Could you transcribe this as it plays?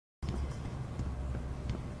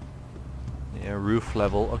Yeah, roof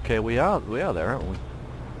level. Okay, we are there, aren't we?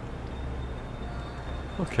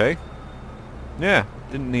 Okay. Yeah,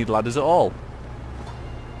 didn't need ladders at all.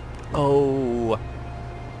 Oh,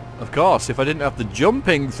 of course, if I didn't have the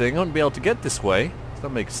jumping thing, I wouldn't be able to get this way.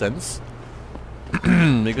 That makes sense.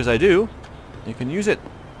 Because I do. You can use it,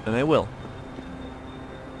 and I will.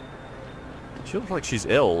 She looks like she's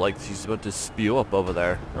ill, like she's about to spew up over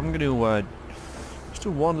there. I'm gonna just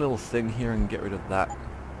do one little thing here and get rid of that.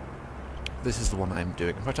 This is the one I'm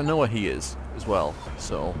doing. In fact, I know where he is as well.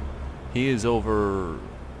 So, he is over...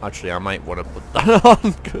 Actually, I might want to put that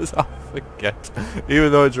on, because I'll forget.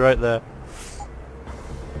 Even though it's right there.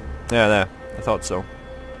 Yeah, there. I thought so.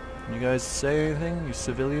 You guys say anything? You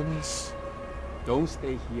civilians? Don't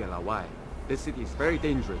stay here, Lawai. This city is very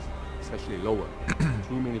dangerous, especially lower.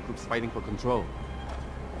 Too many groups fighting for control.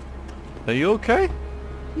 Are you okay?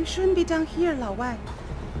 You shouldn't be down here, Lawai.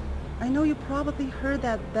 I know you probably heard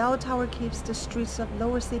that bell tower keeps the streets of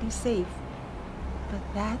lower city safe. But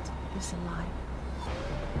that is a lie.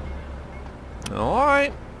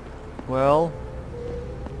 Alright. Well,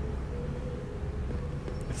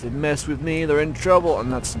 if they mess with me, they're in trouble,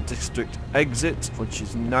 and that's the district exit, which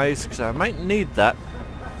is nice, because I might need that.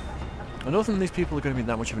 I don't think these people are going to be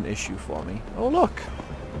that much of an issue for me. Oh look!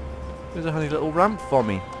 There's a handy little ramp for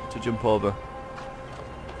me to jump over.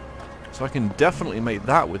 So I can definitely make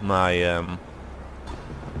that with my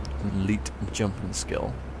elite jumping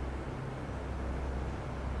skill.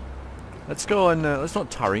 Let's go and let's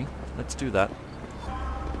not tarry. Let's do that.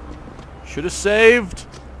 Should have saved.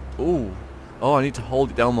 Ooh. Oh, I need to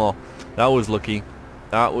hold it down more. That was lucky.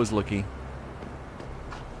 That was lucky.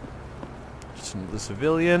 Just another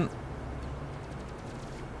civilian.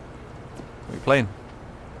 What are you playing?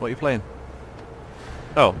 What are you playing?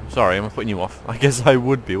 Oh, sorry, I'm putting you off. I guess I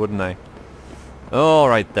would be, wouldn't I?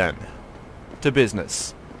 Alright then. To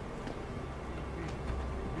business.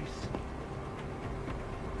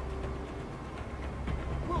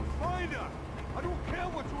 We'll find her. I don't care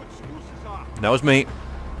what your excuses are. That was me.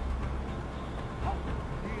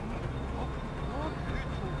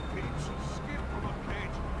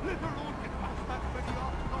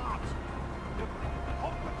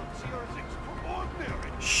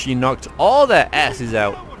 She knocked all their asses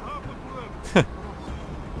out.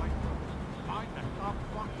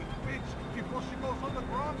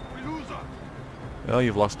 Oh,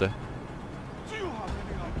 you've lost her. Do you have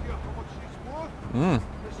any idea how much she's worth? Hmm.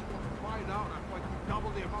 Unless you want to find out after I can double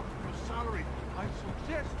the amount of your salary, I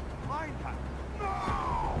suggest find her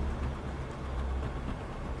now.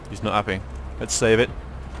 He's not happy. Let's save it.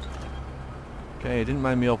 Okay, he didn't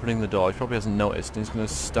mind me opening the door. He probably hasn't noticed. He's going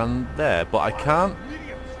to stand there, but I can't.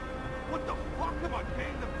 Idiots! What the fuck am I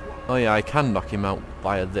paying them for? Oh yeah, I can knock him out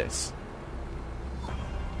via this.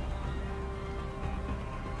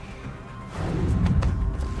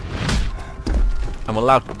 I'm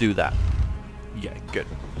allowed to do that. Yeah, good.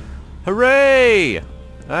 Hooray!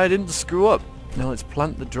 I didn't screw up. Now let's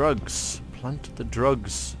plant the drugs. Plant the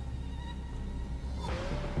drugs.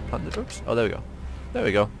 Plant the drugs? Oh, there we go. There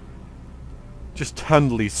we go. Just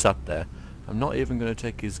handily sat there. I'm not even going to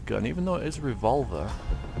take his gun, even though it is a revolver.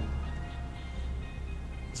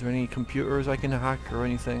 Is there any computers I can hack or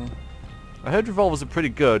anything? I heard revolvers are pretty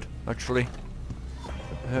good, actually.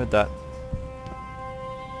 I heard that.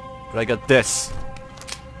 But I got this.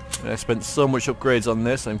 And I spent so much upgrades on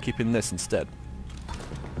this, I'm keeping this instead.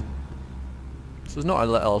 So there's not a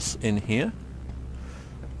lot else in here.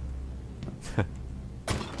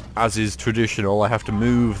 As is traditional, I have to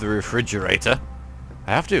move the refrigerator.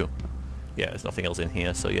 I have to. Yeah, there's nothing else in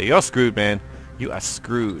here, so yeah, you're screwed, man. You are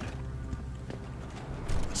screwed.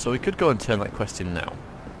 So we could go and turn that quest in now.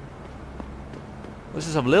 Let's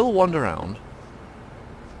just have a little wander around.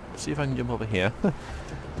 See if I can jump over here.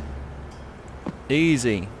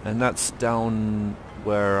 Easy. And that's down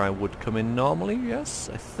where I would come in normally, yes?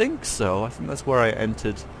 I think so. I think that's where I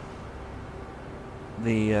entered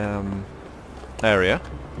the area.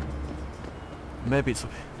 Maybe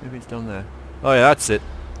it's down there. Oh yeah, that's it.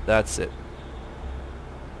 That's it.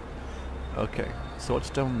 Okay, so what's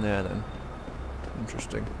down there then?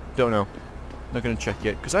 Interesting. Don't know. Not gonna check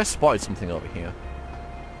yet, because I spotted something over here.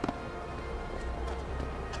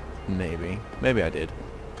 Maybe. Maybe I did.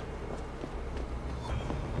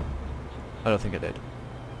 I don't think I did.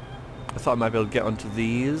 I thought I might be able to get onto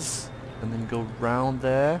these and then go round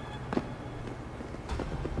there.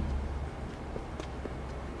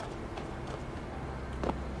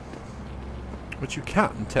 Which you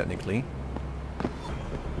can, technically.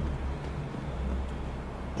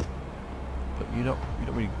 But you don't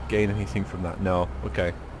really gain anything from that. No.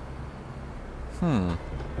 Okay.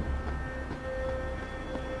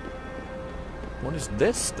 What is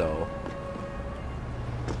this, though?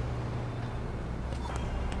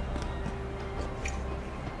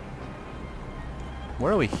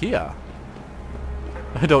 Where are we here?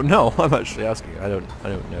 I don't know. I'm actually asking. I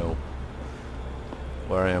don't know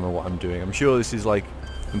where I am or what I'm doing. I'm sure this is like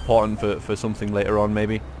important for something later on,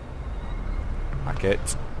 maybe. Hack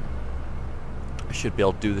it. I should be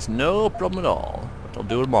able to do this, no problem at all. But I'll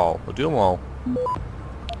do them all. I'll do them all.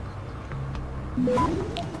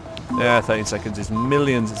 Yeah, 13 seconds is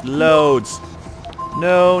millions. It's loads.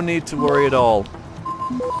 No need to worry at all.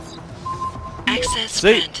 Access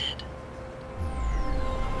See? granted.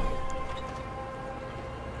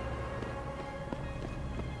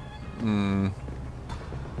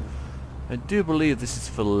 I do believe this is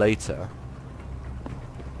for later.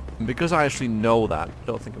 And because I actually know that, I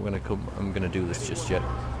don't think I'm gonna do this just yet.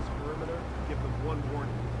 Perimeter, give them one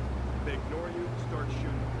warning. If they ignore you, start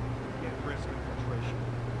shooting. Can't risk infiltration.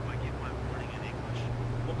 I get my warning in English.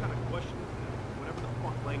 What kind of question is that? Whatever the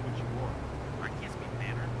fuck language you want. I can't speak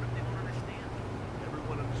Mandarin, but they don't understand.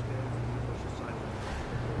 Everyone understands the universal sign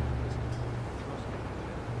language. Trust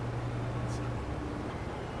me.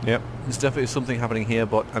 Yep, there's definitely something happening here,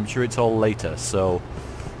 but I'm sure it's all later, so...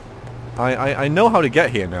 I know how to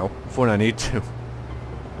get here now, for when I need to.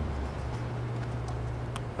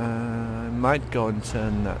 I might go and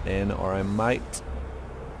turn that in, or I might...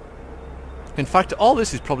 In fact, all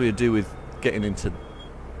this is probably to do with getting into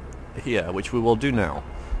here, which we will do now.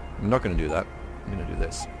 I'm not going to do that. I'm going to do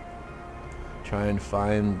this. Try and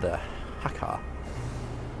find the hacker.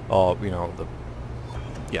 Or, you know, the...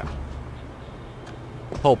 Yeah.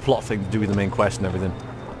 Whole plot thing to do with the main quest and everything.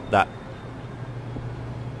 That.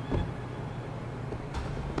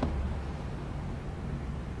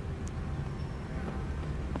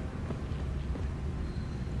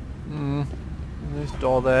 There's a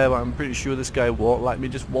door there, but I'm pretty sure this guy won't like me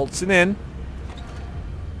just waltzing in.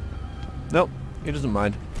 Nope, he doesn't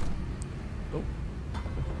mind. Oh.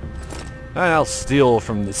 And I'll steal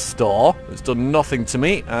from this store. It's done nothing to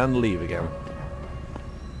me, and leave again.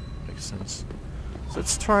 Makes sense. So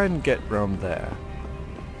let's try and get round there.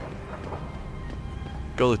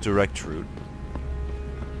 Go the direct route.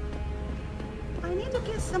 I need to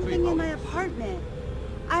get something in my apartment.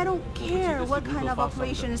 I don't care what kind of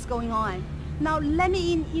operation is going on. Now let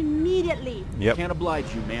me in immediately. Yep. Can't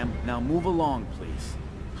oblige you, ma'am. Now move along, please.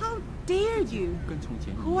 How dare you?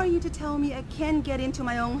 Who are you to tell me I can't get into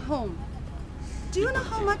my own home? Do you know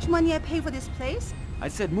how much money I pay for this place? I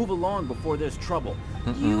said move along before there's trouble.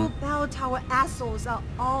 You bell tower assholes are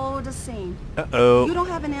all the same. Uh-oh. You don't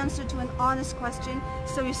have an answer to an honest question,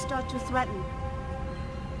 so you start to threaten.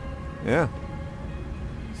 Yeah.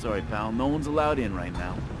 Sorry, pal. No one's allowed in right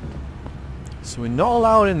now. So we're not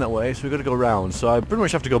allowed in that way, so we've got to go round. So I pretty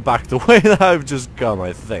much have to go back the way that I've just come,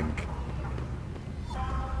 I think.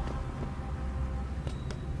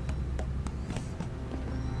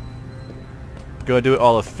 Gotta do it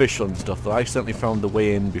all official and stuff, though. I accidentally found the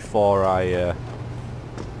way in before I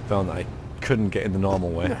found that I couldn't get in the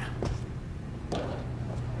normal way.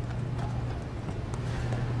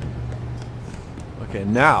 Okay,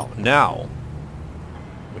 now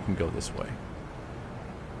we can go this way.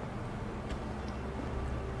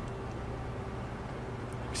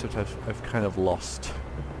 Except I've kind of lost.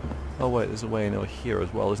 Oh wait, there's a way in over here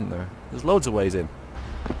as well, isn't there? There's loads of ways in.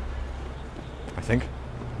 I think.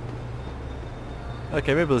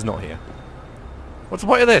 Okay, maybe there's not here. What's the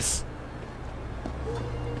point of this?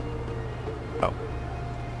 Oh.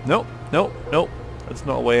 Nope, nope, nope. That's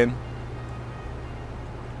not a way in.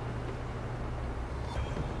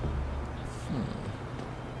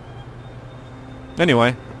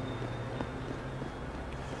 Anyway.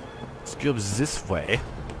 Let's go this way.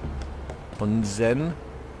 And then...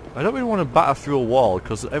 I don't really want to batter through a wall,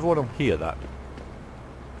 because everyone will hear that.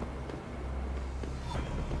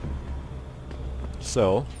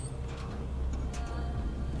 So...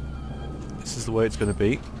 This is the way it's going to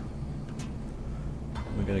be.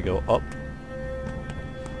 We're going to go up.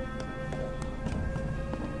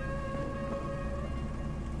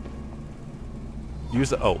 Use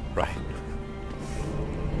the... Oh, right.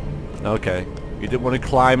 Okay. You didn't want to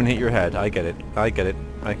climb and hit your head. I get it. I get it.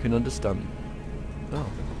 I can understand. Oh.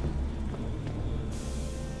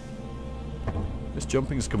 This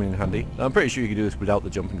jumping's coming in handy. I'm pretty sure you can do this without the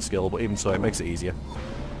jumping skill, but even so, it makes it easier.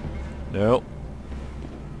 No.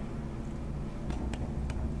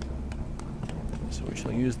 So we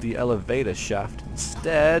shall use the elevator shaft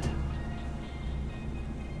instead.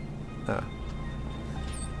 Ah.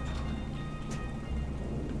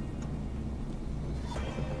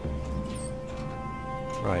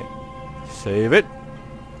 Right. Save it.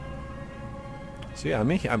 So yeah,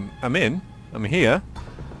 I'm in. I'm here.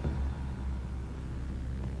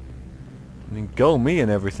 I mean, go me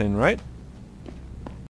and everything, right?